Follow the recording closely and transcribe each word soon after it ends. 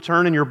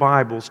Turn in your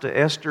Bibles to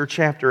Esther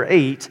chapter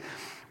 8.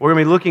 We're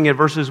going to be looking at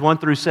verses 1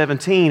 through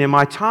 17, and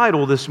my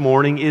title this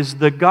morning is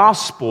The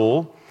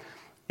Gospel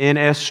in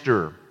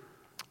Esther.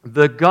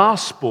 The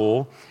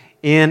Gospel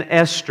in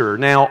Esther.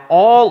 Now,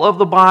 all of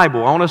the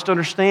Bible, I want us to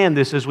understand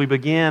this as we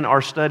begin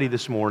our study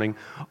this morning,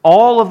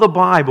 all of the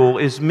Bible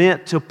is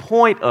meant to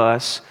point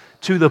us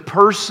to the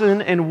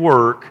person and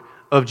work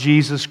of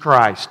Jesus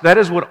Christ. That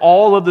is what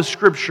all of the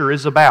Scripture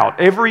is about.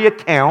 Every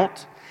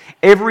account,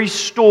 every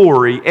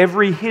story,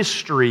 every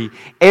history,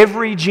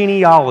 every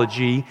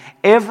genealogy,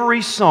 every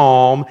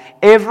psalm,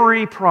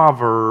 every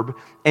proverb,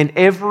 and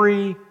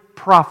every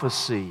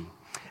prophecy,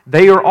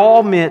 they are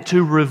all meant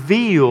to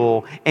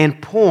reveal and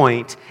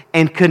point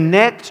and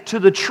connect to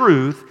the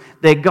truth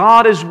that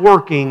God is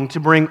working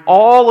to bring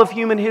all of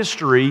human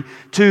history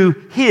to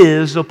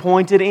His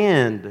appointed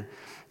end.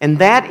 And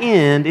that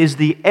end is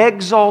the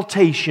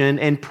exaltation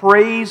and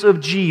praise of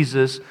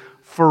Jesus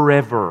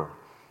forever.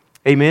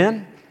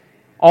 Amen?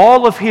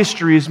 All of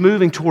history is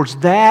moving towards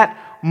that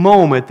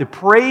moment, the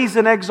praise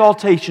and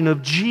exaltation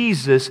of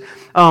Jesus,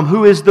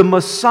 who is the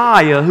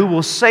Messiah, who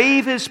will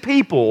save His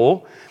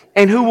people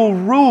and who will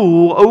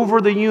rule over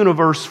the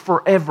universe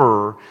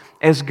forever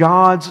as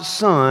God's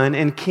Son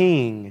and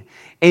King.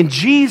 And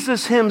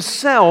Jesus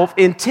Himself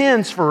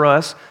intends for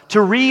us to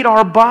read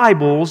our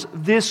Bibles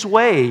this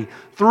way,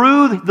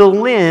 through the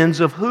lens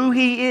of who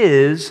He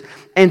is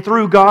and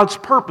through God's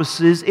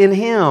purposes in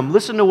Him.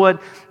 Listen to what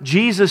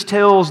Jesus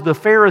tells the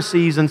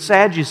Pharisees and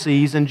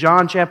Sadducees in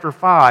John chapter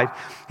 5.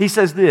 He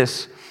says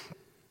this,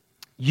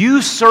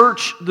 "You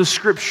search the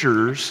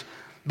Scriptures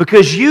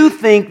because you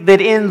think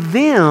that in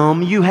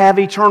them you have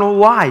eternal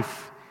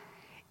life.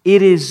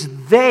 It is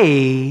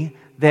they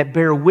that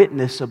bear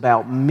witness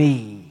about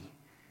me."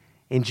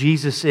 And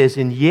Jesus says,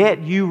 "And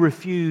yet you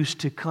refuse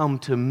to come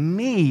to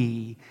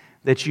me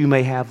that you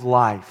may have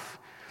life."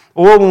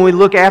 Or when we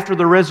look after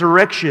the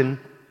resurrection,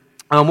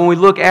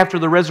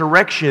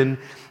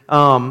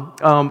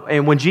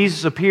 and when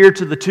Jesus appeared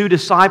to the two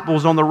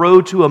disciples on the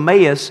road to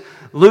Emmaus,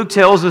 Luke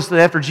tells us that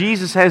after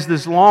Jesus has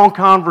this long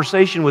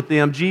conversation with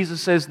them,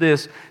 Jesus says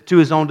this to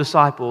His own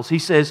disciples. He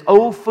says,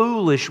 "O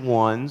foolish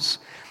ones,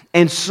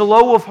 and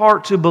slow of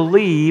heart to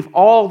believe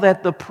all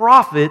that the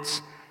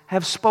prophets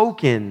have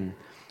spoken.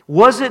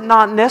 Was it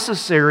not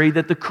necessary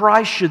that the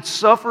Christ should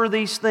suffer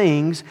these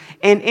things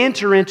and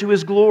enter into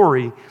His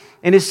glory?"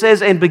 And it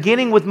says, "And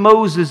beginning with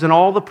Moses and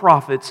all the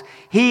prophets,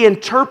 He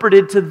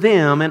interpreted to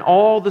them in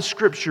all the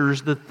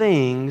Scriptures the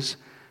things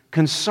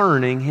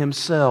concerning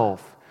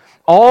Himself."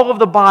 All of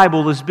the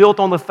Bible is built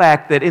on the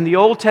fact that in the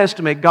Old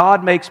Testament,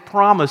 God makes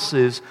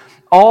promises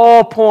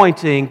all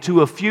pointing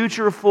to a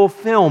future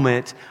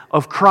fulfillment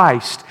of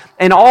Christ.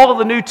 And all of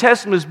the New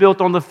Testament is built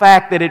on the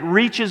fact that it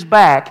reaches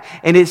back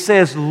and it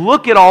says,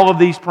 look at all of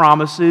these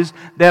promises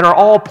that are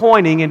all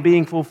pointing and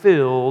being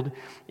fulfilled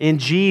in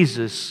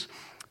Jesus.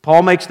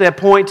 Paul makes that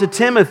point to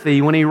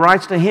Timothy when he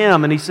writes to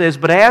him and he says,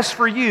 "But as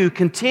for you,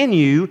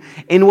 continue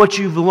in what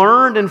you've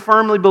learned and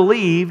firmly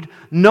believed,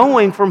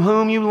 knowing from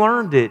whom you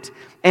learned it,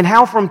 and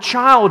how from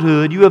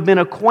childhood you have been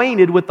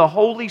acquainted with the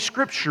Holy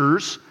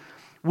Scriptures,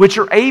 which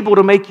are able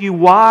to make you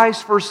wise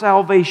for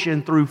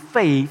salvation through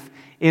faith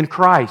in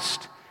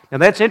Christ." Now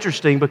that's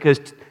interesting because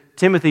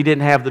Timothy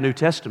didn't have the New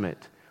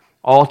Testament.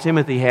 All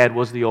Timothy had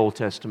was the Old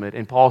Testament.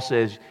 And Paul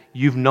says,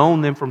 you've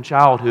known them from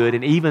childhood,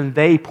 and even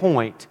they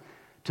point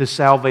to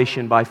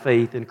salvation by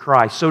faith in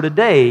Christ. So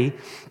today,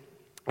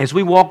 as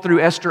we walk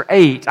through Esther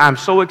 8, I'm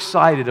so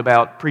excited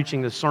about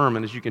preaching this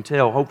sermon, as you can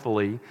tell,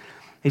 hopefully.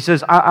 He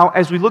says,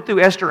 as we look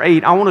through Esther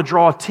 8, I want to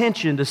draw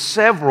attention to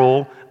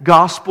several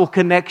gospel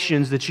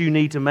connections that you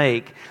need to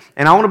make.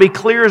 And I want to be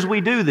clear as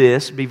we do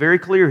this, be very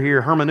clear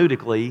here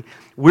hermeneutically,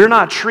 we're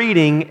not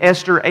treating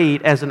Esther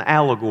 8 as an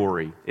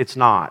allegory. It's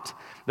not.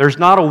 There's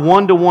not a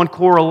one-to-one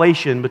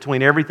correlation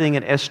between everything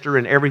in Esther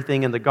and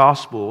everything in the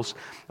Gospels.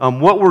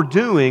 What we're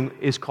doing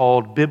is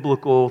called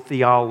biblical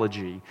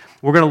theology.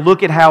 We're going to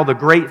look at how the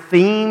great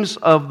themes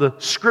of the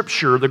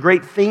Scripture, the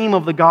great theme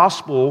of the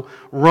Gospel,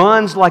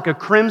 runs like a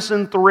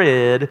crimson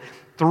thread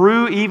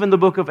through even the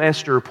book of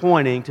Esther,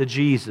 pointing to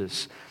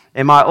Jesus.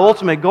 And my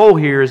ultimate goal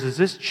here is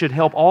this should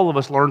help all of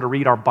us learn to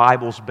read our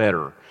Bibles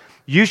better.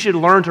 You should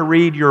learn to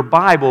read your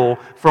Bible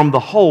from the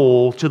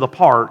whole to the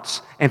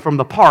parts, and from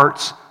the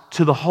parts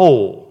to the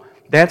whole.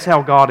 That's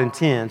how God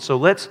intends. So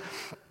let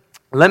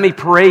me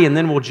pray, and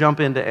then we'll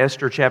jump into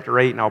Esther chapter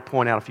 8, and I'll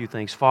point out a few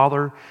things.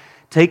 Father,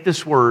 take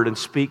this word and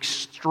speak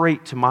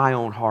straight to my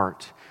own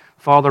heart.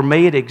 Father,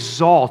 may it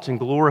exalt and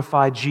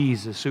glorify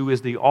Jesus, who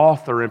is the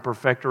author and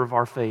perfecter of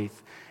our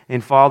faith.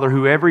 And Father,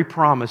 who every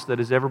promise that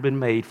has ever been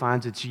made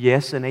finds its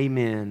yes and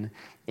amen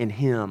in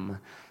Him.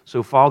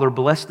 So Father,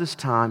 bless this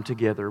time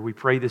together. We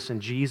pray this in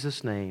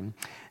Jesus' name.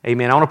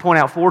 Amen. I want to point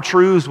out 4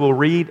 truths. We'll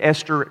read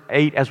Esther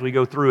 8 as we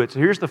go through it. So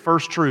here's the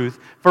first truth,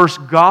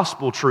 first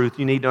gospel truth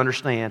you need to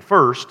understand.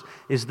 First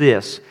is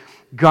this: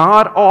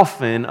 God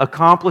often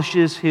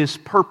accomplishes His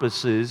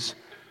purposes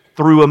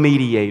through a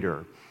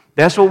mediator.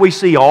 That's what we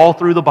see all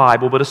through the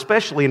Bible, but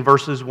especially in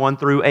verses 1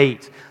 through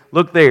 8.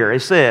 Look there.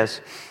 It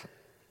says,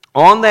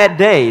 On that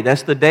day,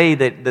 that's the day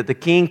that the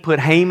king put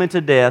Haman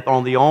to death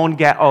on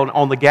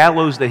the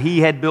gallows that he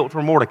had built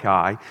for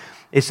Mordecai.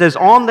 It says,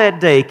 on that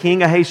day,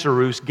 King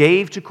Ahasuerus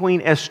gave to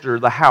Queen Esther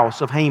the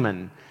house of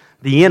Haman,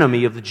 the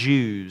enemy of the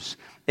Jews.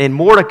 And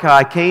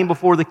Mordecai came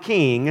before the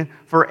king,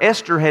 for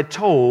Esther had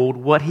told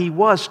what he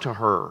was to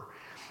her.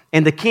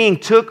 And the king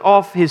took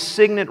off his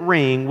signet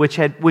ring, which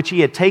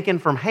he had taken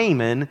from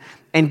Haman,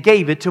 and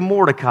gave it to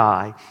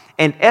Mordecai.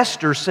 And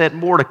Esther set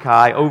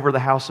Mordecai over the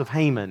house of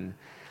Haman.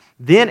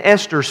 Then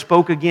Esther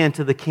spoke again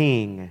to the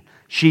king.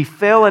 She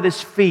fell at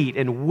his feet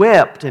and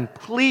wept and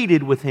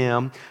pleaded with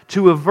him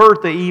to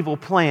avert the evil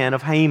plan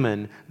of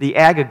Haman, the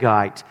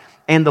Agagite,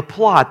 and the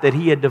plot that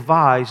he had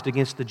devised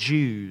against the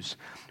Jews.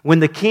 When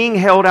the king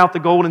held out the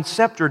golden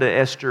scepter to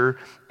Esther,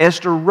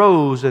 Esther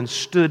rose and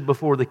stood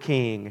before the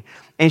king.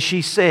 And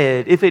she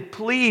said, if it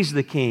please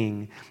the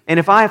king, and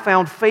if I have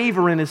found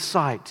favor in his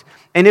sight,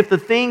 and if the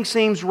thing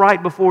seems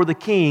right before the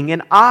king,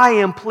 and I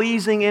am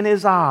pleasing in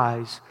his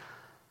eyes,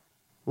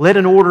 let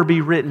an order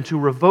be written to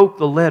revoke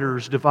the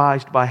letters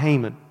devised by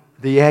Haman,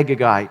 the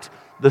Agagite,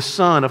 the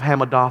son of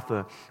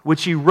Hammedatha,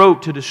 which he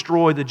wrote to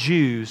destroy the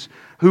Jews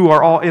who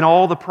are in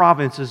all the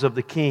provinces of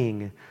the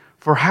king.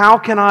 For how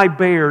can I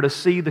bear to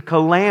see the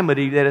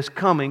calamity that is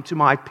coming to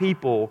my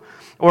people?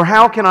 Or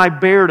how can I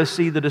bear to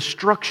see the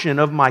destruction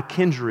of my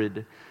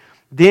kindred?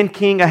 Then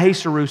King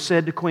Ahasuerus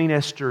said to Queen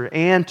Esther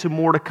and to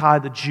Mordecai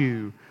the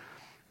Jew,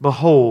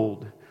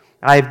 behold,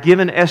 I have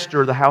given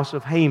Esther the house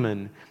of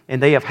Haman,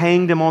 and they have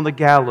hanged him on the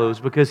gallows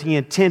because he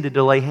intended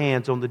to lay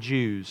hands on the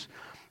Jews.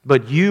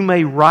 But you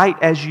may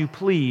write as you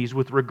please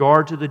with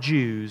regard to the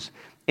Jews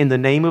in the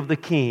name of the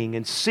king,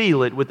 and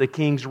seal it with the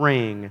king's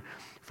ring.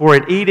 For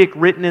an edict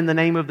written in the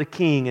name of the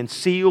king and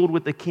sealed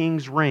with the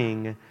king's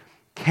ring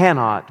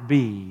cannot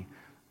be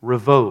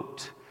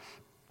revoked.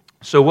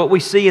 So what we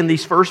see in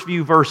these first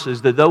few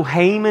verses, that though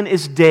Haman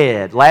is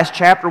dead, last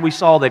chapter we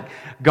saw that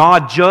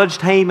God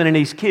judged Haman and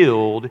he's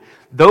killed.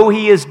 Though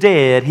he is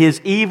dead,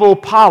 his evil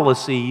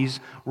policies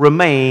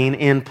remain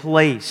in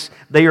place.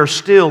 They are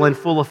still in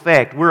full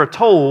effect. We're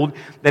told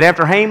that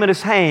after Haman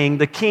is hanged,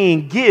 the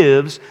king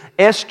gives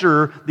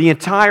Esther the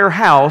entire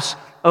house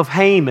of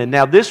Haman.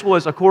 Now this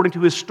was, according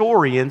to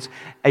historians,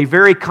 a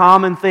very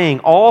common thing.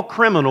 All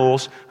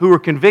criminals who were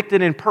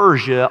convicted in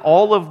Persia,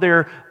 all of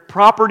their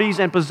properties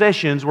and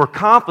possessions were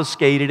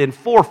confiscated and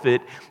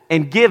forfeit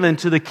and given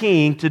to the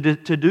king to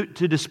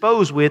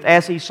dispose with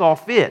as he saw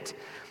fit.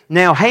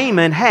 Now,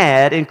 Haman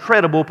had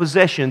incredible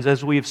possessions,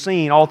 as we have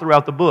seen all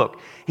throughout the book.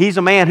 He's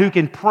a man who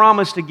can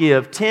promise to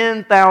give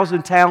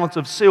 10,000 talents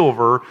of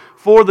silver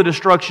for the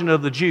destruction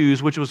of the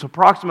Jews, which was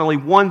approximately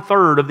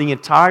 1/3 of the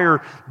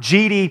entire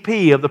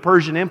GDP of the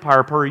Persian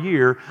Empire per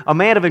year. A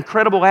man of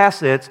incredible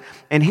assets,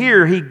 and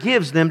here he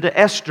gives them to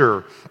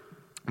Esther.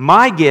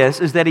 My guess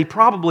is that he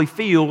probably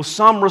feels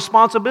some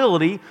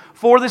responsibility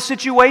for the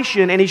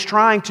situation, and he's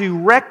trying to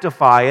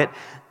rectify it.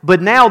 But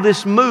now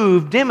this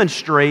move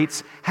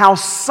demonstrates how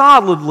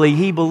solidly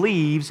he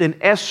believes in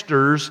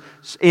Esther's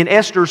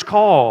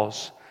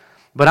cause.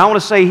 But I want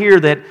to say here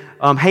that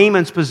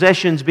Haman's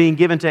possessions being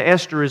given to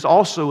Esther is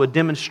also a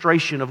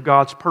demonstration of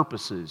God's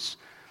purposes.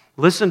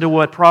 Listen to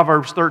what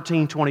Proverbs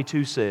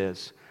 13:22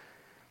 says.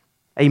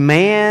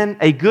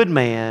 A good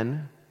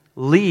man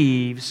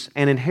leaves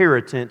an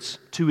inheritance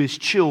to his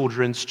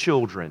children's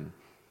children.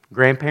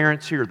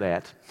 Grandparents, hear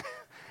that.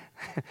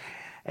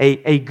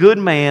 A good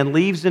man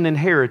leaves an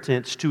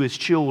inheritance to his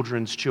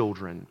children's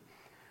children,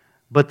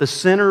 but the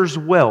sinner's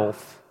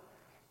wealth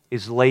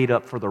is laid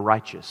up for the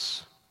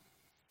righteous.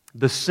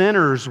 The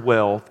sinner's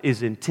wealth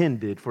is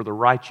intended for the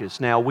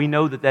righteous. Now, we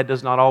know that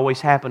does not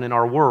always happen in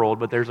our world,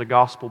 but there's a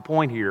gospel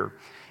point here.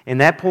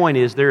 And that point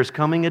is there is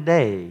coming a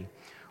day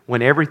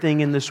when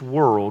everything in this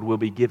world will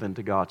be given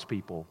to God's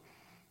people.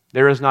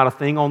 There is not a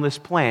thing on this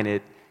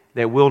planet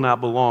that will not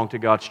belong to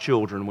God's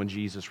children when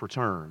Jesus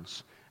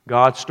returns.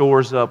 God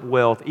stores up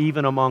wealth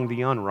even among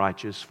the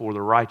unrighteous for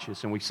the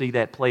righteous. And we see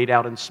that played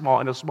out in a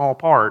small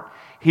part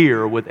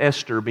here with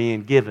Esther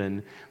being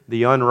given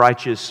the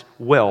unrighteous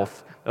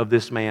wealth of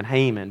this man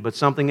Haman. But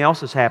something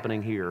else is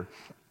happening here.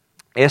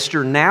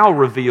 Esther now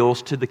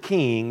reveals to the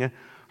king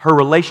her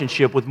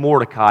relationship with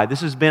Mordecai. This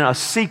has been a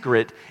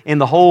secret in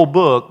the whole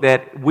book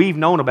that we've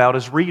known about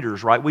as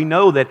readers, right? We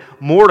know that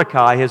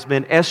Mordecai has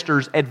been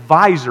Esther's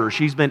advisor.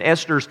 She's been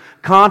Esther's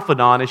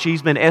confidant, and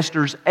she's been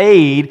Esther's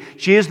aide.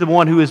 She is the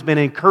one who has been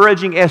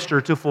encouraging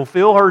Esther to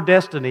fulfill her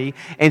destiny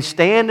and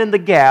stand in the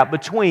gap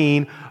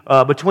between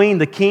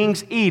the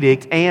king's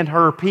edict and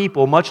her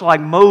people, much like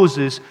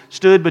Moses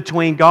stood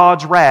between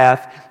God's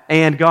wrath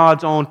and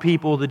God's own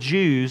people, the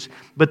Jews.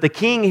 But the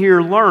king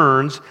here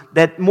learns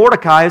that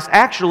Mordecai is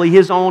actually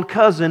his own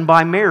cousin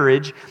by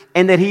marriage,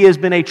 and that he has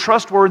been a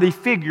trustworthy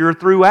figure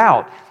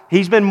throughout.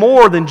 He's been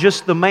more than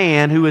just the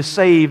man who has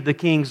saved the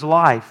king's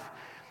life.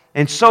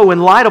 And so, in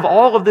light of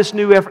all of this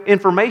new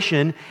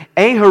information,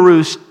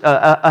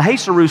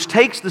 Ahasuerus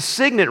takes the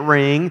signet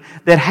ring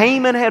that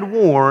Haman had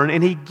worn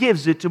and he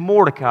gives it to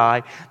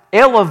Mordecai,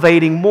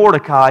 elevating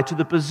Mordecai to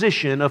the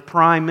position of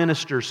prime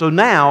minister. So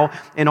now,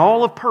 in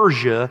all of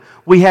Persia,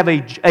 we have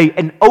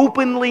an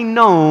openly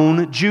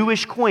known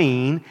Jewish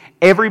queen.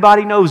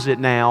 Everybody knows it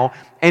now.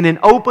 And an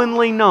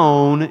openly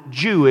known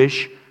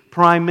Jewish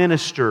prime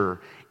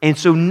minister. And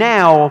so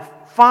now,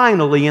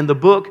 finally, in the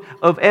book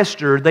of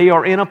Esther, they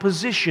are in a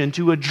position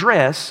to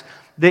address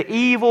the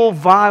evil,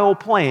 vile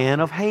plan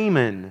of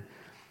Haman.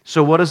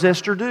 So what does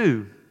Esther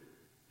do?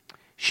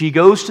 She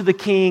goes to the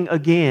king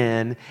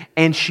again,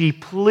 and she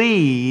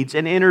pleads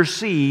and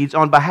intercedes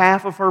on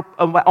behalf of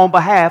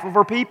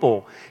her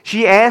people.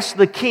 She asks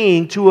the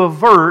king to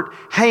avert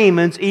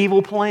Haman's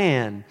evil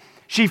plan.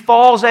 She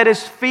falls at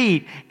his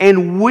feet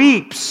and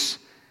weeps.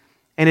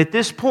 And at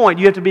this point,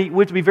 we have to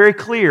be very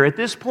clear. At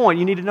this point,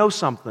 you need to know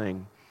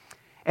something.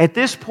 At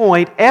this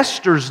point,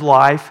 Esther's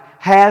life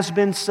has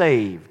been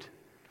saved.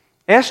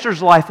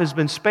 Esther's life has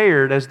been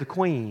spared as the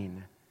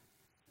queen.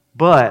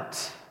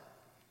 But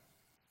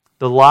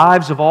the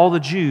lives of all the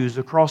Jews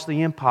across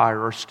the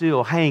empire are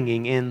still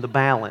hanging in the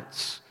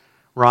balance,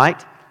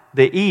 right?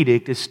 The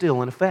edict is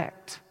still in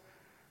effect.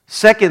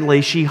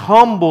 Secondly, she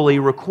humbly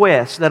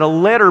requests that a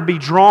letter be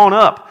drawn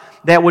up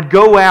that would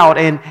go out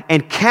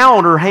and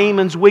counter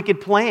Haman's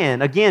wicked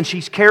plan. Again,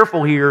 she's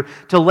careful here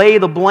to lay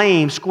the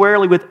blame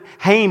squarely with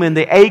Haman,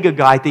 the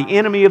Agagite, the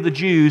enemy of the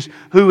Jews,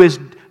 who has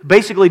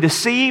basically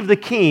deceived the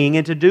king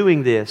into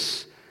doing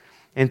this.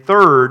 And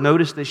third,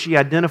 notice that she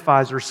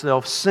identifies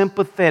herself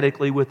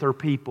sympathetically with her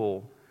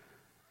people.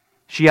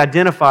 She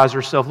identifies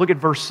herself. Look at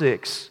verse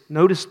 6.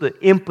 Notice the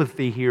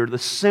empathy here, the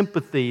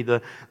sympathy,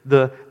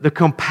 the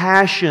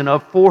compassion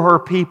for her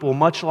people,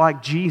 much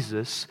like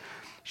Jesus.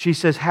 She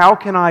says, "How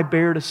can I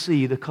bear to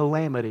see the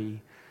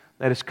calamity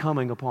that is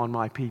coming upon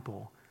my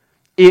people?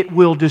 It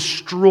will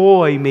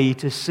destroy me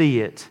to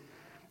see it."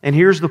 And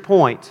here's the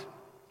point.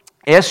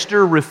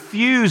 Esther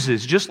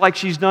refuses, just like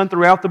she's done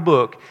throughout the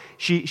book,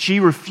 she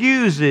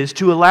refuses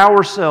to allow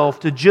herself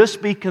to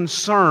just be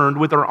concerned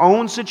with her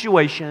own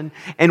situation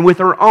and with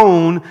her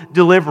own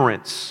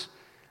deliverance.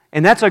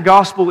 And that's a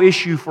gospel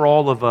issue for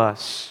all of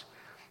us.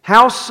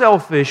 How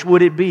selfish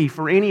would it be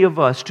for any of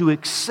us to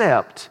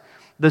accept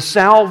the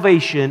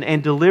salvation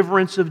and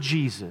deliverance of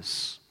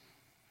Jesus?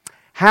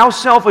 How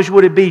selfish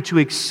would it be to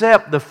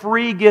accept the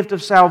free gift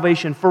of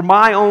salvation for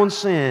my own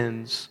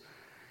sins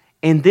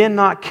and then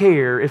not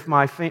care if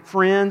my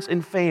friends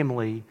and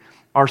family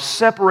are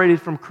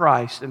separated from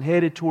Christ and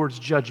headed towards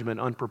judgment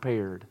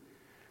unprepared?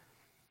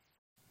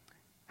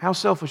 How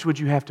selfish would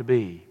you have to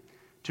be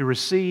to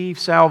receive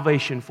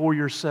salvation for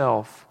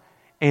yourself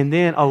and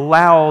then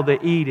allow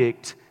the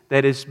edict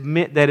that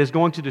is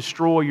going to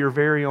destroy your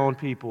very own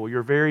people,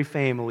 your very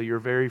family, your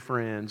very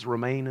friends,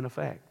 remain in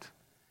effect?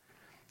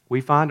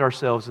 We find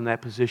ourselves in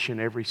that position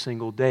every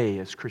single day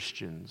as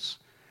Christians.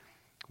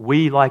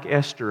 We, like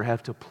Esther,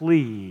 have to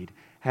plead,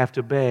 have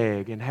to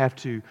beg, and have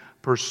to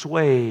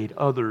persuade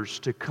others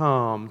to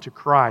come to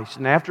Christ.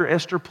 And after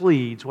Esther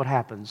pleads, what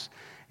happens?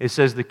 It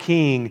says the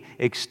king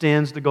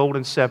extends the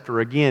golden scepter,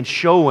 again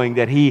showing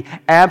that he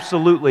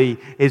absolutely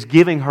is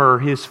giving her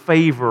his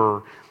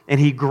favor, and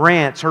he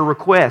grants her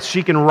request.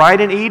 She can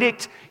write an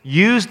edict,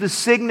 use the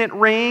signet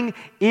ring,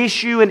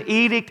 issue an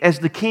edict as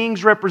the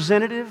king's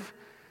representative.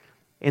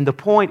 And the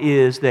point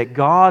is that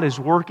God is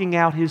working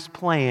out His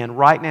plan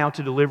right now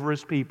to deliver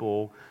His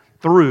people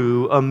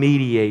through a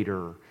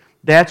mediator.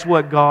 That's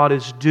what God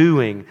is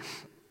doing.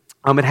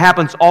 It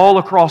happens all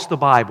across the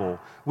Bible.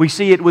 We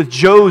see it with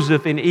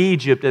Joseph in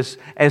Egypt as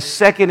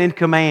second in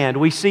command.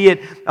 We see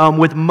it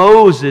with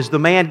Moses, the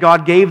man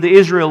God gave the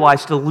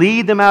Israelites to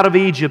lead them out of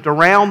Egypt,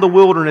 around the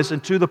wilderness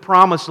and to the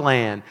promised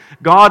land.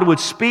 God would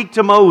speak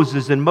to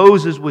Moses, and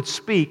Moses would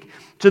speak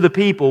to the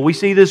people. We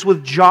see this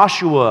with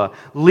Joshua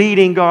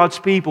leading God's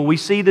people. We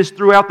see this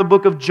throughout the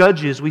book of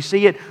Judges. We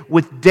see it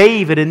with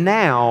David, and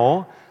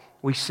now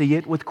we see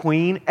it with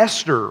Queen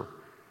Esther.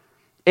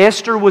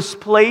 Esther was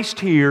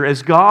placed here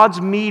as God's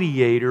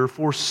mediator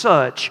for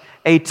such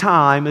a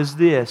time as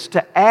this,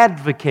 to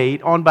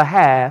advocate on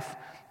behalf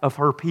of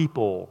her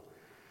people.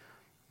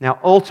 Now,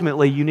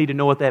 ultimately, you need to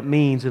know what that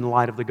means in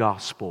light of the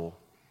gospel.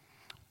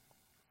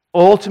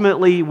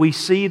 Ultimately, we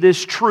see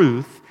this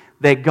truth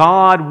that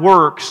God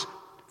works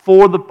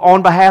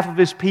on behalf of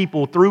His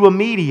people through a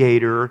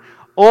mediator.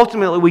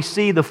 Ultimately, we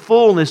see the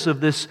fullness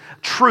of this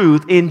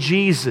truth in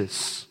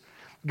Jesus.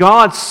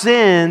 God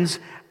sends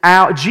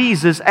out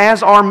Jesus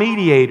as our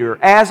mediator,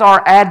 as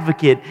our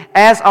advocate,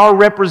 as our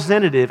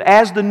representative,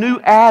 as the new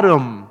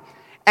Adam,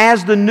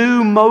 as the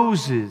new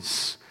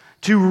Moses,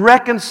 to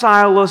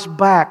reconcile us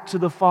back to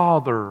the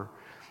Father.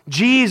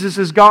 Jesus,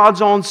 as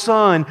God's own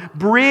Son,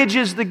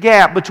 bridges the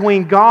gap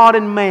between God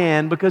and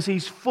man because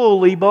He's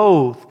fully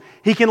both.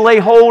 He can lay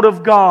hold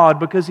of God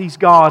because He's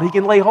God. He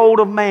can lay hold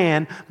of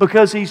man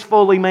because He's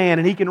fully man.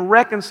 And He can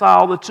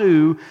reconcile the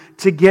two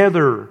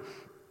together.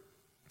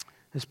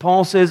 As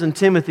Paul says in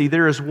Timothy,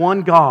 there is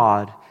one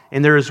God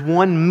and there is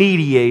one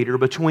mediator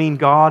between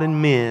God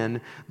and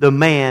men, the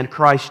man,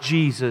 Christ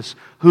Jesus,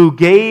 who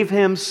gave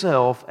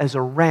Himself as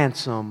a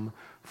ransom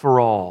for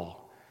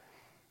all.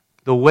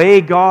 The way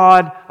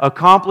God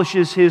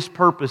accomplishes His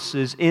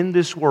purposes in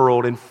this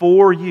world and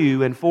for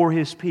you and for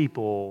His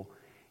people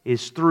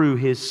is through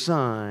His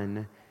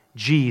Son,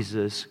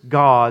 Jesus,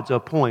 God's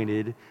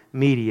appointed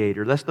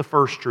mediator. That's the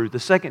first truth. The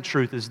second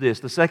truth is this,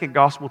 the second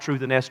gospel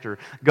truth in Esther.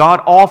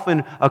 God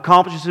often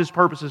accomplishes His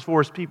purposes for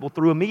His people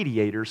through a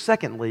mediator.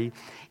 Secondly,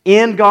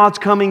 in God's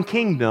coming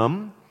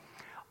kingdom,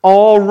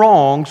 all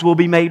wrongs will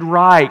be made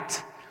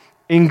right.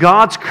 In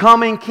God's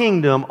coming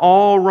kingdom,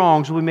 all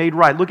wrongs will be made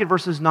right. Look at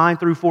verses 9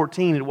 through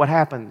 14 at what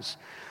happens.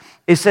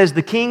 It says,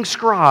 the king's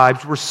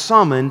scribes were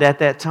summoned at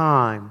that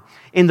time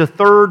in the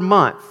 3rd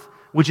month,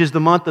 which is the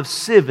month of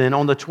Sivan,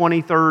 on the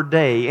 23rd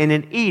day, and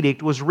an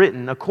edict was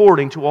written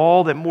according to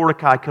all that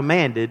Mordecai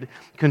commanded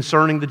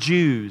concerning the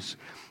Jews.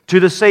 To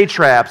the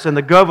satraps and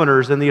the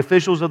governors and the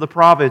officials of the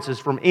provinces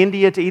from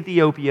India to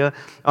Ethiopia,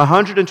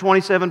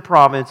 127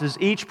 provinces,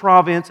 each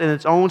province in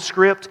its own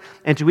script,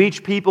 and to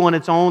each people in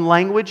its own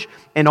language,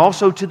 and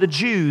also to the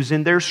Jews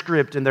in their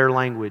script and their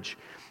language.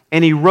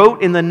 And he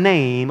wrote in the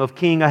name of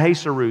King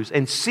Ahasuerus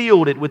and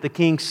sealed it with the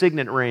king's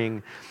signet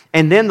ring.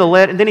 And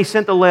then he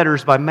sent the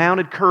letters by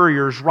mounted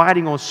couriers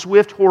riding on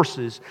swift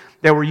horses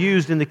that were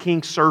used in the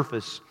king's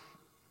service,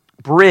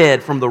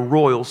 bred from the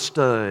royal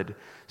stud,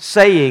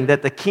 saying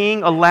that the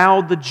king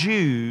allowed the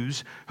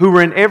Jews who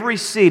were in every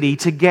city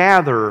to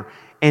gather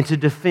and to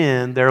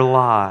defend their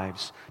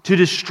lives, to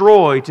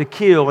destroy, to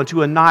kill, and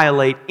to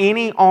annihilate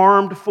any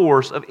armed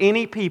force of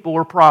any people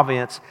or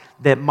province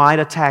that might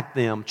attack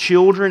them,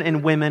 children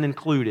and women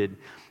included,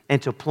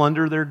 and to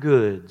plunder their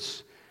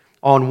goods.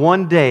 On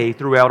one day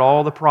throughout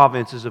all the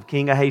provinces of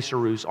King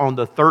Ahasuerus, on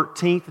the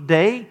 13th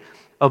day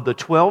of the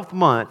 12th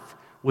month,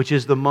 which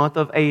is the month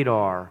of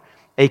Adar,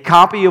 a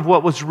copy of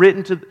what was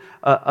written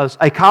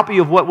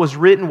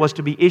was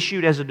to be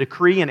issued as a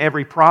decree in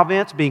every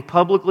province, being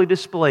publicly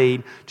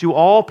displayed to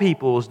all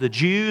peoples. The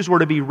Jews were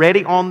to be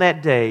ready on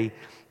that day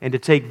and to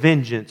take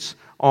vengeance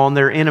on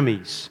their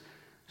enemies.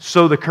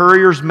 So the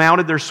couriers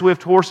mounted their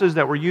swift horses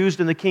that were used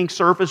in the king's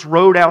service,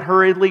 rode out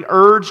hurriedly,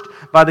 urged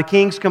by the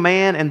king's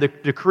command, and the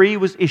decree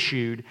was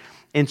issued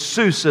in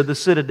Susa, the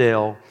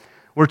citadel.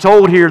 We're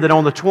told here that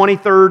on the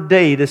 23rd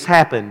day this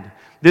happened.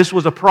 This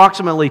was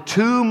approximately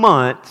 2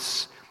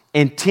 months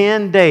and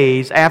 10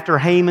 days after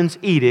Haman's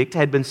edict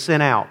had been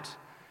sent out.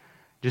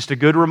 Just a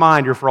good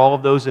reminder for all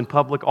of those in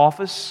public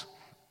office.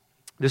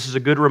 This is a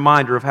good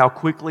reminder of how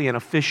quickly an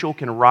official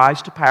can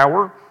rise to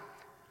power.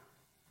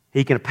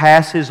 He can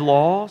pass his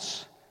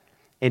laws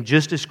and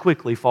just as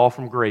quickly fall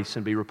from grace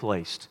and be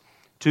replaced.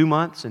 2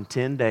 months and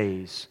 10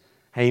 days.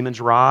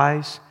 Haman's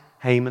rise,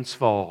 Haman's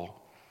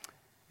fall.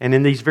 And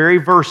in these very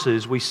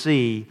verses, we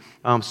see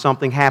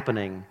something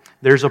happening.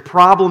 There's a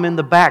problem in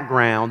the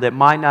background that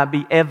might not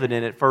be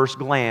evident at first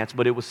glance,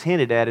 but it was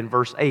hinted at in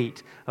verse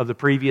 8 of the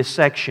previous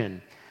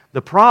section.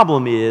 The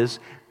problem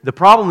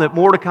that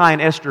Mordecai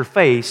and Esther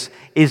face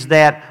is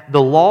that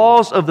the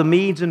laws of the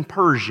Medes and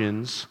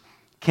Persians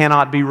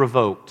cannot be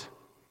revoked.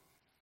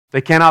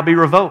 They cannot be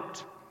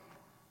revoked.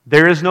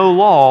 There is no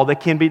law they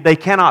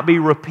cannot be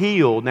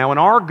repealed. Now, in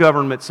our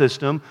government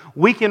system,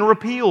 we can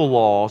repeal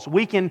laws,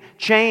 we can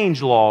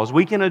change laws,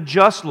 we can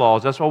adjust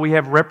laws. That's why we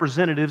have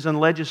representatives and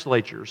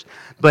legislatures.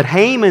 But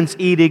Haman's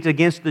edict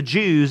against the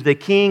Jews that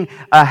King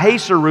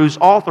Ahasuerus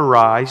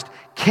authorized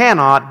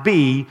cannot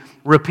be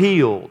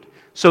repealed.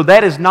 So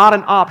that is not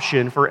an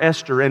option for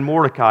Esther and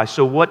Mordecai.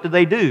 So what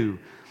do?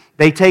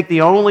 They take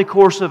the only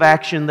course of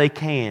action they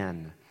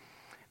can.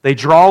 They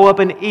draw up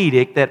an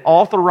edict that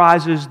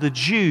authorizes the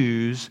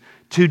Jews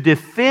to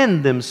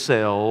defend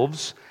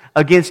themselves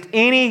against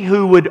any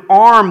who would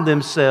arm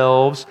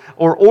themselves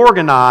or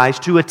organize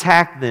to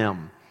attack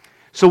them.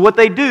 So what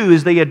they do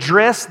is they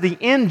address the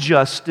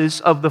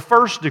injustice of the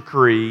first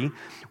decree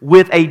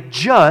with a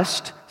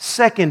just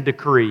second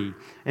decree.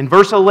 And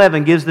verse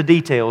 11 gives the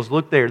details.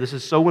 Look there. This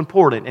is so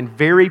important and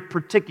very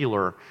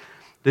particular.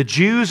 The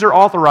Jews are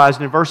authorized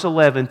in verse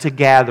 11 to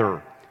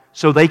gather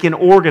so they can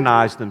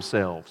organize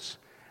themselves.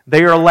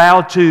 They are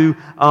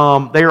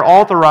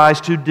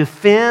authorized to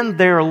defend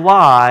their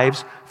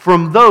lives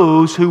from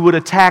those who would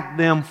attack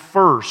them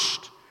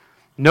first.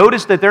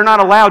 Notice that they're not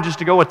allowed just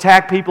to go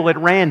attack people at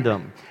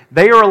random.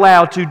 They are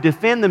allowed to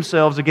defend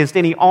themselves against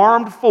any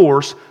armed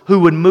force who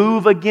would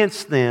move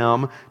against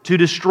them to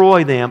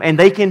destroy them. And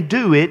they can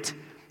do it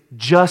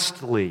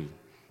justly.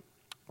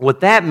 What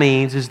that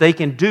means is they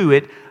can do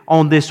it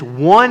on this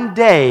one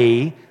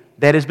day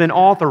that has been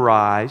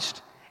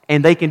authorized,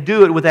 and they can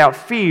do it without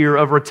fear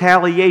of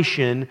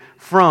retaliation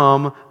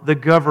from the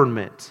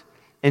government.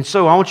 And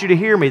so I want you to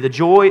hear me.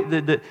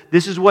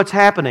 This is what's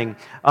happening.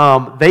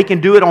 They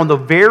can do it on the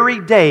very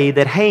day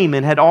that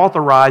Haman had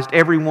authorized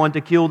everyone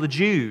to kill the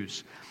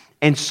Jews.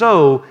 And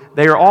so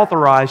they are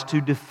authorized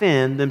to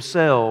defend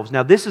themselves.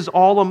 Now, this is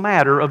all a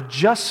matter of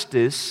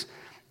justice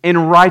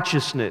and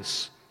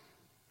righteousness.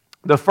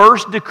 The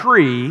first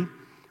decree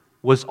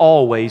was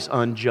always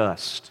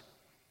unjust.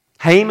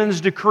 Haman's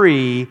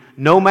decree,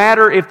 no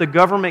matter if the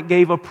government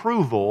gave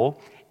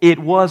approval, it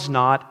was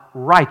not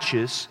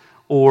righteous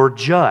or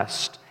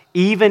just,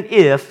 even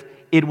if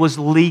it was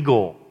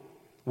legal.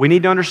 We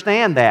need to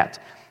understand that.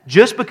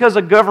 Just because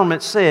a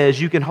government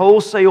says you can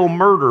wholesale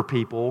murder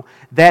people,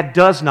 that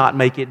does not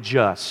make it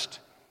just.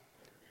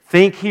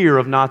 Think here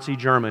of Nazi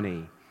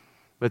Germany,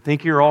 but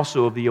think here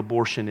also of the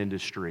abortion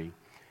industry.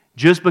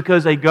 Just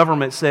because a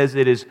government says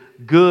it is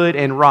good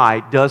and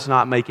right does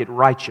not make it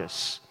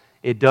righteous.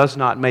 It does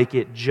not make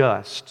it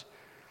just.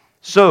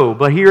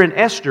 But here in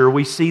Esther,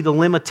 we see the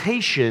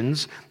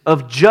limitations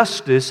of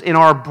justice in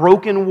our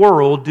broken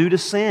world due to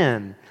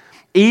sin.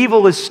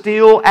 Evil is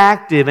still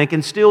active and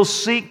can still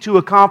seek to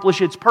accomplish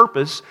its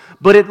purpose,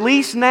 but at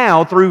least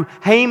now, through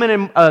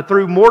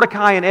through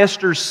Mordecai and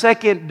Esther's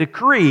second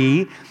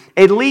decree,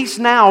 at least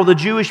now the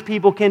Jewish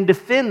people can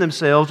defend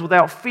themselves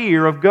without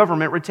fear of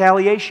government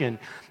retaliation.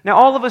 Now,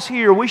 all of us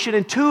here, we should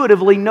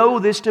intuitively know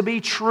this to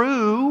be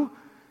true,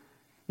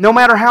 no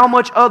matter how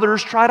much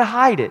others try to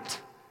hide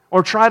it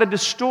or try to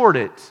distort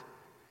it.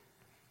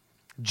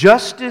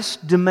 Justice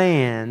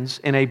demands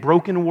in a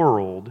broken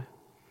world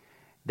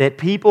that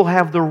people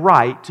have the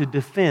right to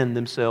defend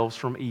themselves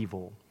from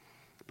evil,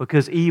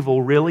 because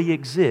evil really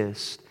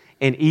exists,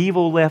 and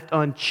evil left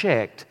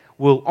unchecked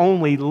will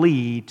only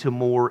lead to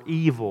more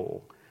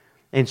evil.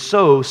 And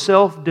so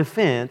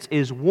self-defense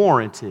is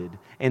warranted,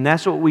 and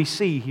that's what we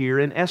see here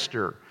in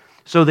Esther.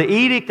 So the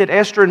edict that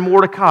Esther and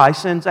Mordecai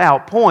sends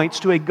out points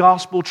to a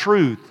gospel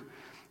truth.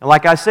 And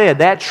like I said,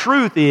 that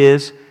truth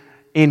is,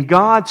 in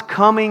God's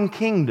coming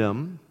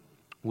kingdom,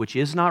 which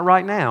is not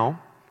right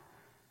now,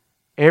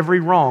 every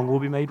wrong will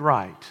be made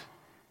right.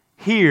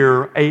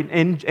 Here,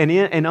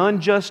 an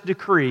unjust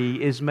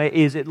decree is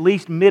at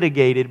least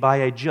mitigated by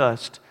a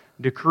just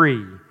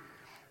decree.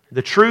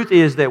 The truth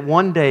is that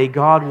one day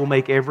God will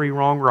make every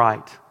wrong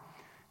right.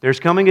 There's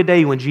coming a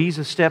day when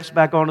Jesus steps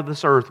back onto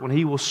this earth, when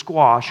He will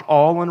squash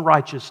all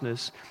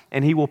unrighteousness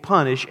and He will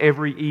punish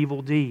every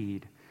evil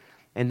deed.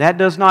 And that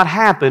does not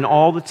happen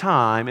all the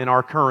time in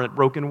our current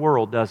broken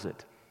world, does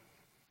it?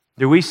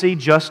 Do we see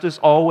justice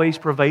always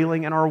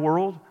prevailing in our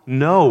world?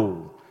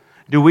 No.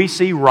 Do we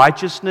see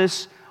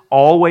righteousness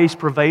always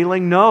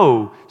prevailing?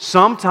 No.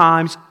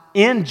 Sometimes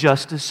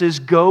injustices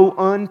go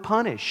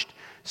unpunished.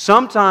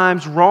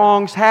 Sometimes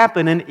wrongs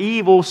happen and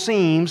evil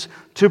seems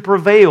to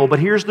prevail. But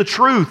here's the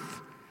truth.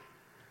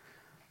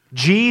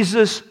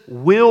 Jesus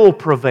will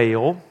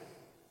prevail.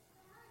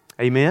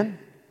 Amen?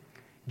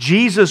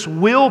 Jesus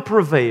will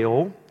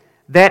prevail.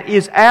 That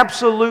is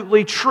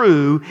absolutely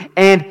true,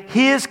 and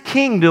His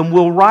kingdom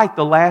will write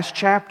the last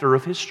chapter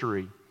of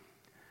history.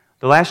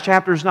 The last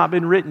chapter has not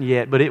been written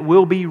yet, but it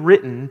will be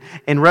written.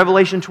 And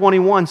Revelation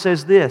 21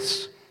 says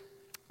this.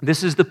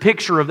 This is the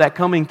picture of that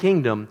coming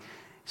kingdom.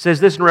 It says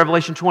this in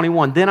Revelation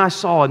 21, "Then I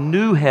saw a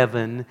new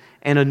heaven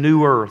and a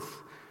new earth.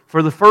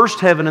 For the first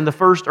heaven and the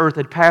first earth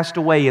had passed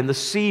away, and the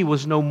sea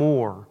was no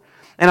more.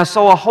 And I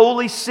saw a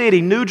holy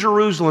city, New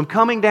Jerusalem,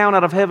 coming down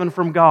out of heaven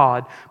from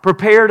God,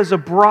 prepared as a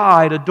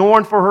bride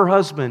adorned for her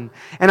husband.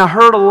 And I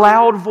heard a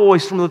loud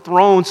voice from the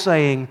throne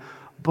saying,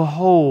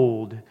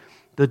 'Behold,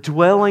 the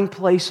dwelling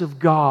place of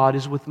God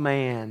is with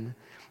man,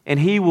 and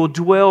He will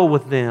dwell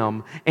with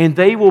them, and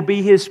they will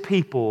be His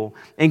people,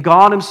 and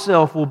God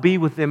Himself will be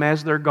with them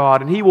as their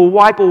God, and He will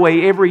wipe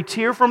away every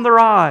tear from their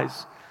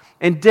eyes.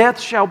 And death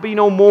shall be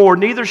no more,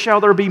 neither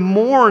shall there be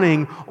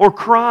mourning or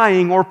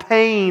crying or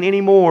pain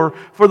anymore,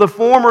 for the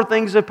former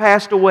things have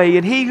passed away.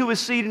 And He who is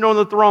seated on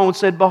the throne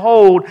said,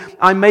 Behold,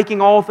 I'm making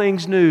all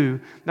things new.'"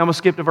 Now I'm going to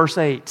skip to verse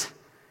 8.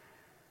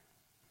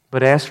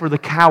 "But as for the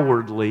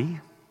cowardly,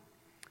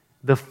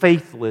 the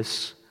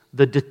faithless,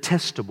 the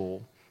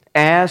detestable,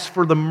 as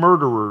for the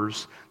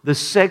murderers, the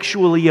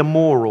sexually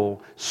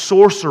immoral,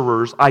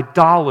 sorcerers,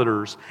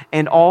 idolaters,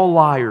 and all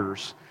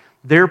liars,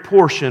 their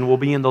portion will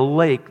be in the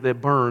lake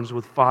that burns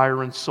with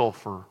fire and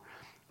sulfur,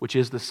 which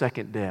is the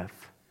second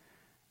death.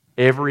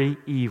 Every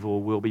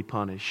evil will be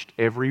punished.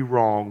 Every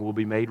wrong will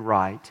be made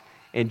right.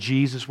 And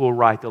Jesus will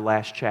write the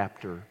last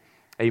chapter."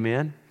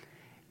 Amen?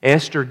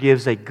 Esther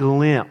gives a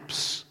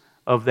glimpse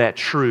of that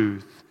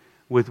truth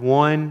with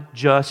one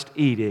just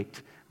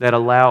edict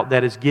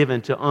that is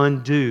given to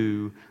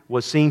undo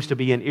what seems to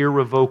be an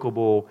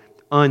irrevocable,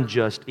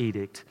 unjust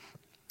edict.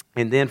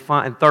 And then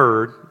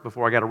third,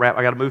 before I got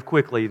to move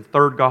quickly,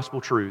 third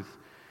gospel truth.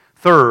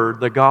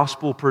 Third, the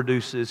gospel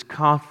produces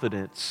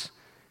confidence,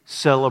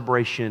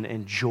 celebration,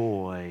 and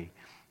joy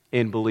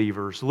in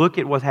believers. Look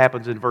at what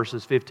happens in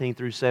verses 15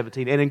 through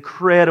 17. An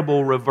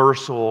incredible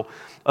reversal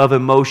of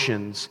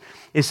emotions.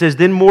 It says,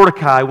 "Then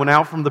Mordecai went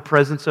out from the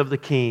presence of the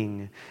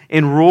king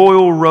in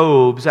royal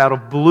robes out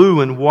of blue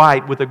and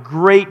white, with a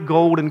great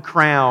golden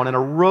crown and a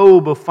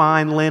robe of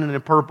fine linen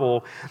and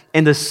purple.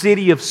 And the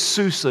city of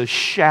Susa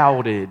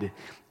shouted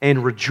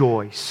and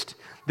rejoiced.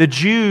 The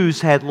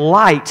Jews had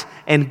light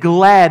and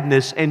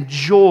gladness and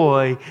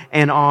joy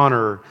and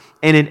honor.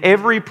 And in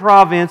every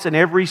province and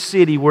every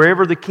city,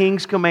 wherever the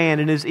king's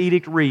command and his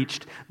edict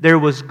reached, there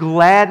was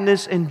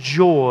gladness and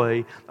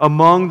joy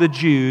among the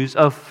Jews,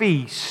 a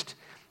feast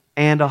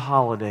and a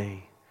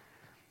holiday."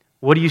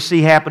 What do you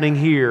see happening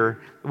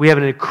here? We have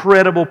an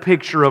incredible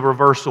picture of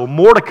reversal.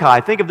 Mordecai,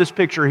 think of this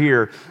picture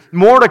here.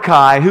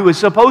 Mordecai, who is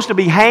supposed to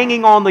be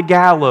hanging on the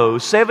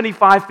gallows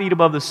 75 feet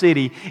above the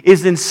city,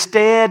 is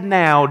instead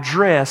now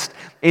dressed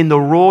in the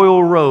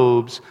royal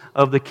robes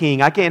of the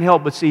king. I can't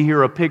help but see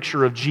here a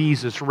picture of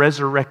Jesus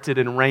resurrected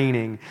and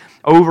reigning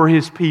over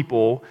His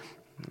people.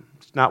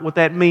 It's not what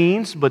that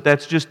means, but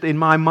that's just in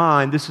my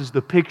mind. This is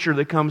the picture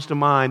that comes to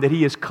mind, that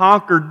He has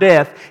conquered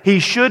death. He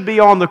should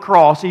be on the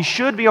cross. He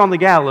should be on the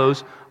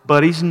gallows,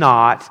 but He's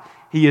not.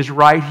 He is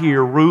right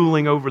here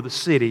ruling over the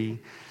city.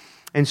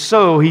 And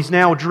so He's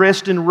now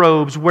dressed in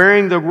robes,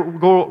 wearing the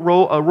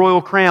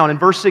royal crown. And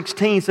verse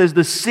 16 says,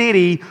 the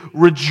city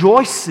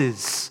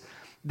rejoices.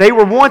 They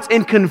were once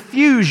in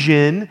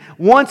confusion,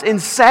 once in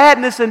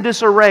sadness and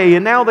disarray,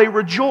 and now they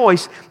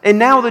rejoice. And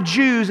now the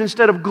Jews,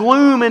 instead of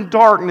gloom and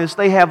darkness,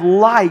 they have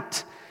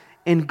light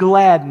and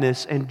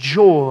gladness and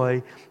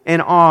joy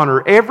and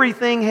honor.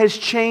 Everything has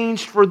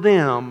changed for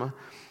them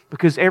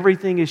because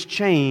everything is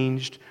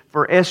changed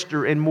for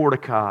Esther and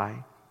Mordecai.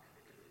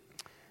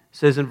 It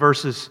says in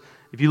verses,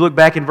 if you look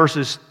back in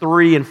verse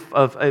 3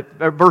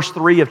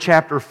 of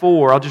chapter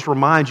 4, I'll just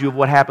remind you of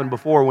what happened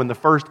before when the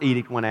first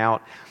edict went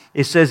out.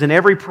 It says, in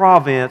every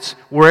province,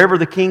 wherever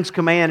the king's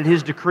command and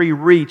his decree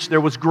reached, there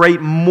was great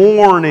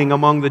mourning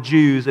among the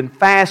Jews, and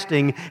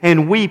fasting,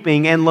 and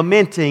weeping, and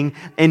lamenting,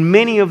 and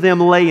many of them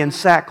lay in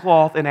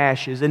sackcloth and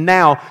ashes. And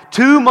now,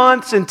 2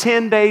 months and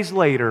 10 days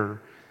later,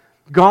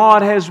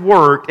 God has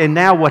worked, and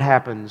now what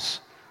happens?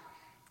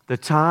 The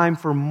time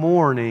for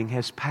mourning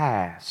has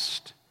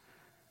passed.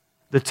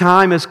 The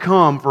time has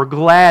come for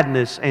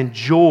gladness and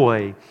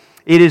joy.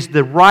 It is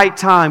the right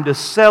time to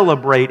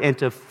celebrate and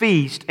to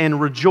feast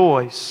and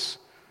rejoice.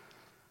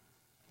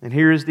 And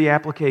here is the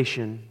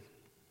application.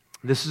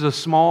 This is a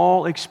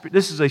small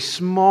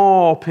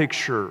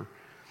picture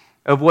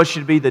of what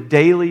should be the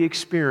daily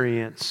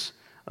experience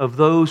of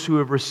those who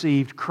have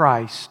received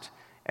Christ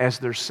as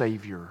their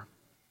Savior.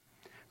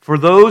 For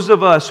those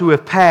of us who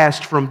have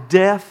passed from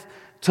death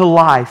to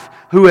life,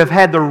 who have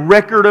had the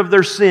record of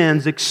their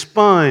sins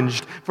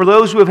expunged, for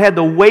those who have had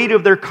the weight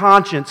of their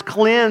conscience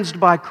cleansed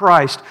by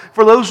Christ,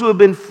 for those who have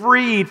been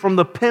freed from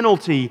the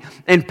penalty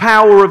and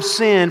power of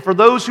sin, for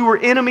those who were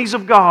enemies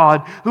of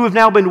God, who have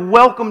now been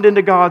welcomed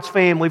into God's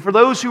family, for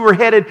those who were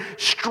headed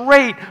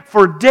straight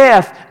for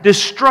death,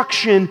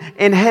 destruction,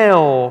 and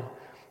hell,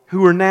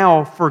 who are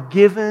now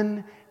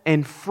forgiven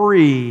and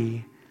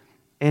free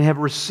and have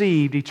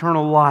received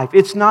eternal life.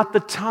 It's not the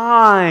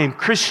time,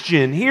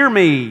 Christian, hear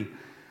me.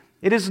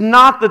 It is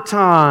not the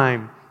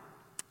time.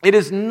 It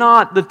is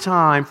not the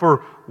time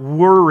for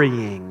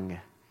worrying.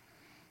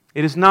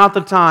 It is not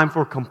the time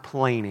for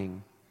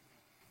complaining.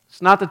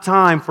 It's not the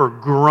time for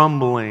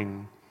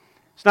grumbling.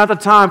 It's not the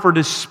time for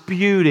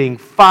disputing,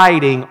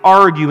 fighting,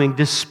 arguing,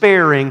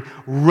 despairing,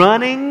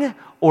 running,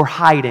 or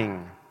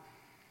hiding.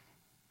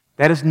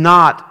 That is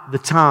not the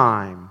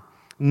time.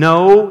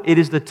 No, it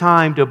is the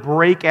time to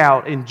break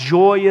out in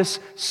joyous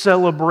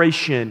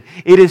celebration.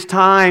 It is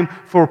time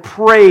for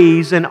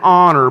praise and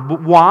honor.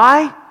 But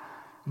why?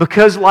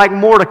 Because like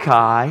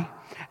Mordecai,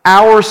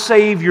 our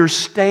Savior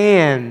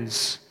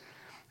stands.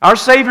 Our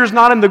Savior is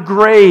not in the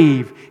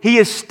grave. He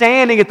is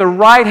standing at the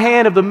right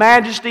hand of the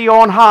Majesty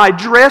on high,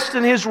 dressed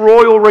in His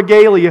royal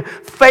regalia,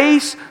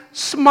 face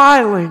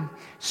smiling,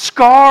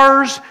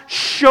 scars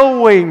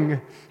showing,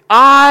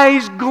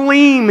 eyes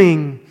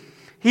gleaming.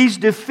 He's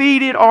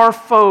defeated our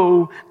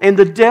foe, and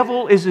the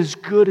devil is as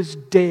good as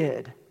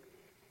dead.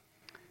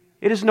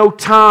 It is no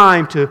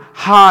time to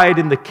hide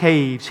in the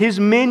caves. His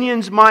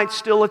minions might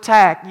still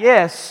attack,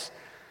 yes.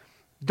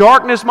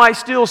 Darkness might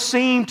still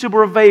seem to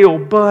prevail,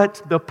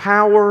 but the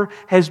power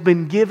has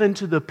been given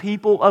to the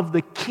people of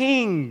the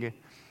King,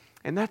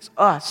 and that's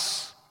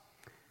us.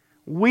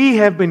 We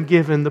have been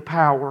given the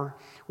power.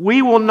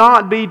 We will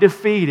not be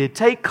defeated.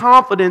 Take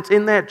confidence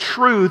in that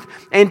truth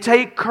and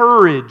take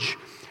courage.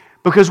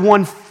 Because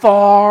one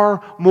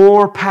far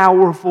more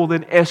powerful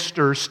than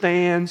Esther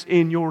stands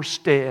in your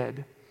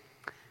stead.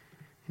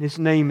 And His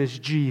name is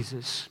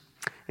Jesus.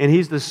 And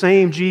He's the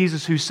same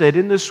Jesus who said,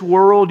 in this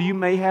world you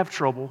may have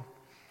trouble,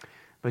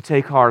 but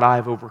take heart, I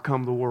have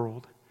overcome the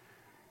world.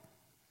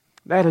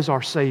 That is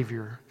our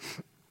Savior.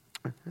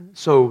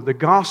 So the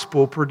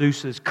gospel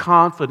produces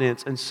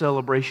confidence and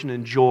celebration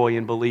and joy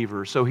in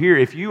believers. So here,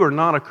 if you are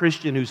not a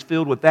Christian who's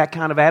filled with that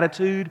kind of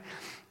attitude,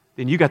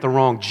 then you got the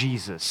wrong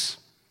Jesus.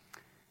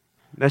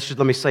 Let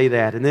me say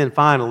that. And then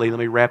finally, let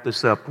me wrap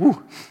this up.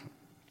 Whew.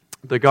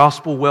 The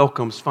gospel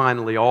welcomes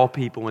finally all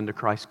people into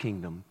Christ's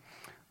kingdom.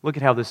 Look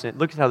at how this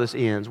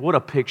ends. What a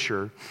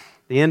picture.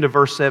 The end of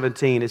verse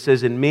 17, it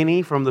says, and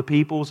many from the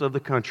peoples of the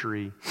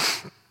country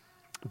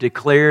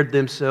declared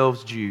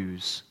themselves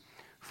Jews,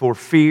 for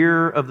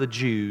fear of the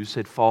Jews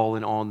had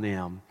fallen on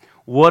them.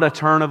 What a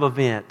turn of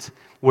event,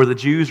 where the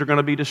Jews are going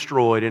to be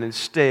destroyed, and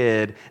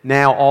instead,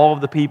 now all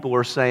of the people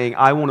are saying,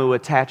 I want to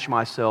attach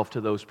myself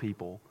to those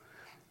people.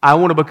 I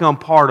want to become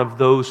part of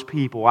those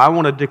people. I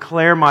want to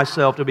declare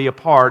myself to be a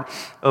part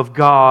of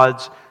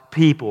God's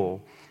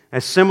people. A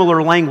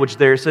similar language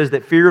there. It says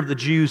that fear of the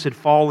Jews had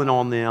fallen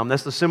on them.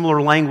 That's the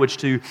similar language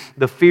to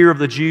the fear of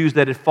the Jews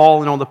that had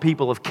fallen on the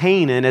people of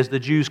Canaan as the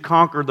Jews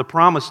conquered the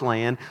Promised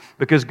Land,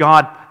 because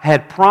God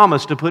had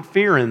promised to put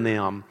fear in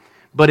them.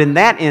 But in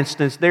that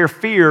instance, their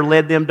fear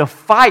led them to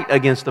fight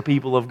against the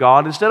people of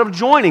God instead of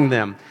joining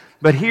them.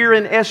 But here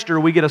in Esther,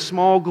 we get a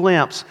small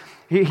glimpse.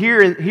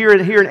 Here in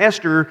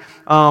Esther,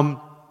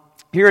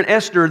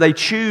 they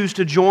choose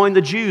to join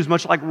the Jews,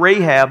 much like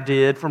Rahab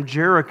did from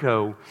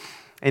Jericho.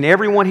 And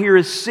everyone here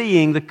is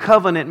seeing the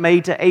covenant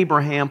made to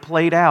Abraham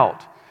played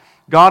out.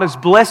 God is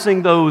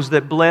blessing those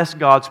that bless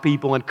God's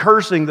people and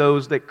cursing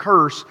those that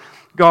curse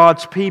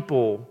God's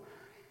people.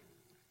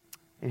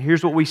 And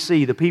here's what we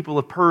see. The people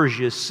of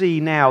Persia see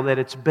now that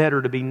it's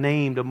better to be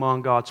named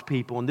among God's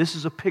people. And this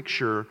is a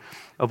picture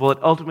of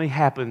what ultimately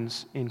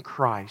happens in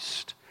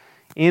Christ.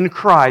 In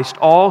Christ,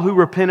 all who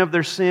repent of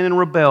their sin and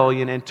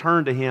rebellion and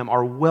turn to Him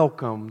are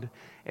welcomed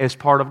as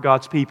part of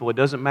God's people. It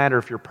doesn't matter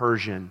if you're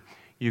Persian.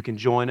 You can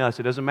join us.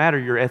 It doesn't matter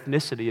your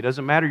ethnicity. It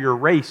doesn't matter your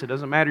race. It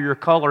doesn't matter your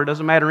color. It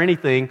doesn't matter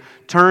anything.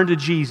 Turn to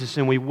Jesus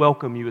and we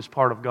welcome you as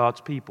part of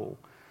God's people.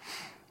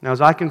 Now, as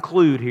I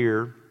conclude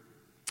here,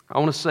 I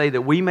want to say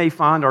that we may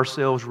find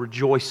ourselves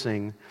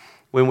rejoicing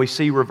when we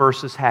see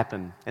reverses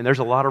happen. And there's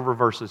a lot of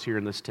reverses here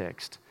in this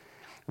text.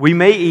 We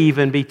may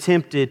even be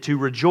tempted to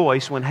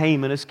rejoice when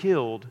Haman is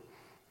killed.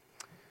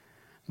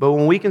 But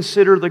when we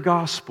consider the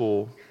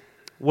gospel,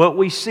 what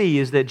we see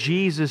is that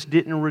Jesus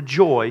didn't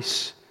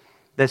rejoice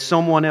that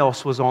someone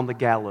else was on the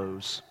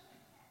gallows.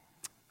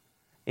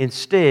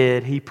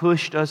 Instead, He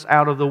pushed us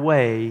out of the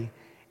way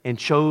and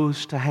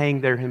chose to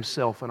hang there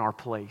Himself in our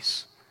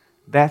place.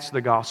 That's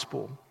the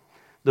gospel.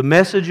 The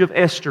message of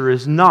Esther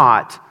is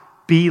not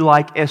be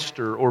like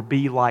Esther or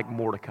be like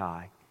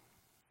Mordecai.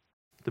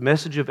 The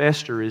message of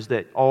Esther is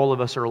that all of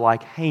us are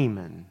like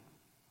Haman.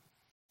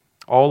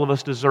 All of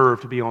us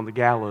deserve to be on the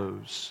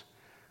gallows.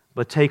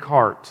 But take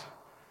heart,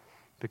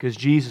 because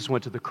Jesus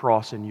went to the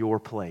cross in your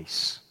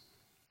place.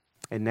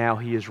 And now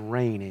He is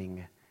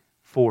reigning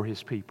for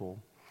His people.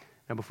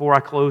 Now, before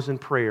I close in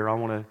prayer, I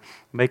want to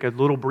make a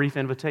little brief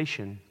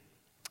invitation.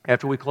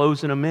 After we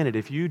close in a minute,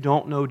 if you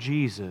don't know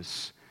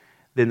Jesus,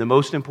 then the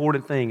most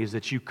important thing is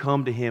that you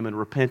come to Him in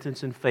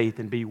repentance and faith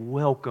and be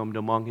welcomed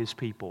among His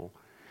people.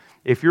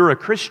 If you're a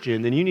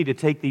Christian, then you need to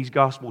take these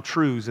gospel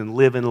truths and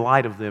live in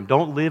light of them.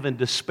 Don't live in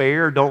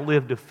despair. Don't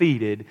live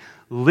defeated.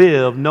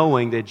 Live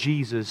knowing that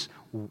Jesus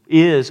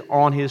is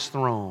on His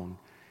throne.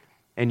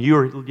 And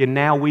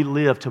now we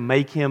live to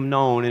make Him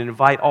known and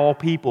invite all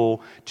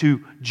people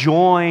to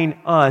join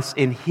us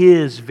in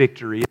His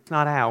victory. It's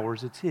not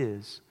ours, it's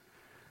His.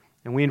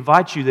 And we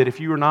invite you that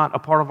if you are not a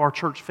part of our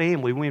church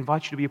family, we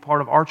invite you to be a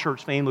part of our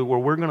church family where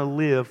we're going to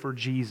live for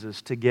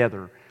Jesus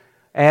together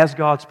as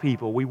God's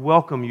people. We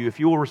welcome you. If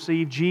you will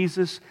receive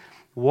Jesus,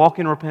 walk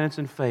in repentance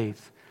and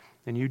faith,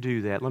 and you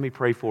do that. Let me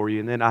pray for you,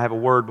 and then I have a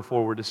word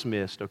before we're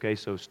dismissed, okay?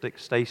 So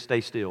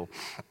stay still.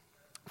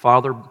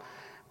 Father,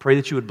 pray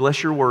that you would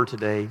bless your word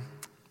today.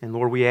 And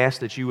Lord, we ask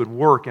that you would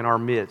work in our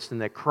midst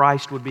and that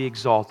Christ would be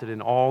exalted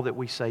in all that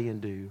we say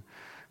and do.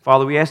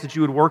 Father, we ask that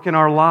you would work in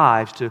our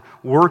lives to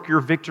work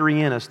your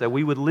victory in us, that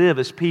we would live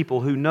as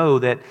people who know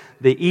that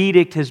the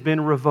edict has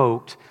been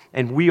revoked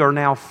and we are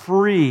now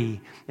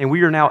free and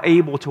we are now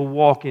able to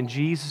walk in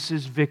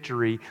Jesus'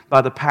 victory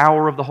by the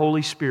power of the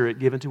Holy Spirit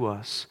given to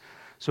us.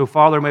 So,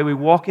 Father, may we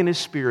walk in His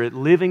Spirit,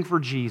 living for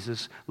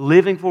Jesus,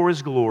 living for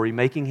His glory,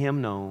 making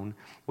Him known.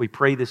 We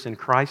pray this in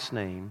Christ's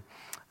name.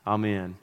 Amen.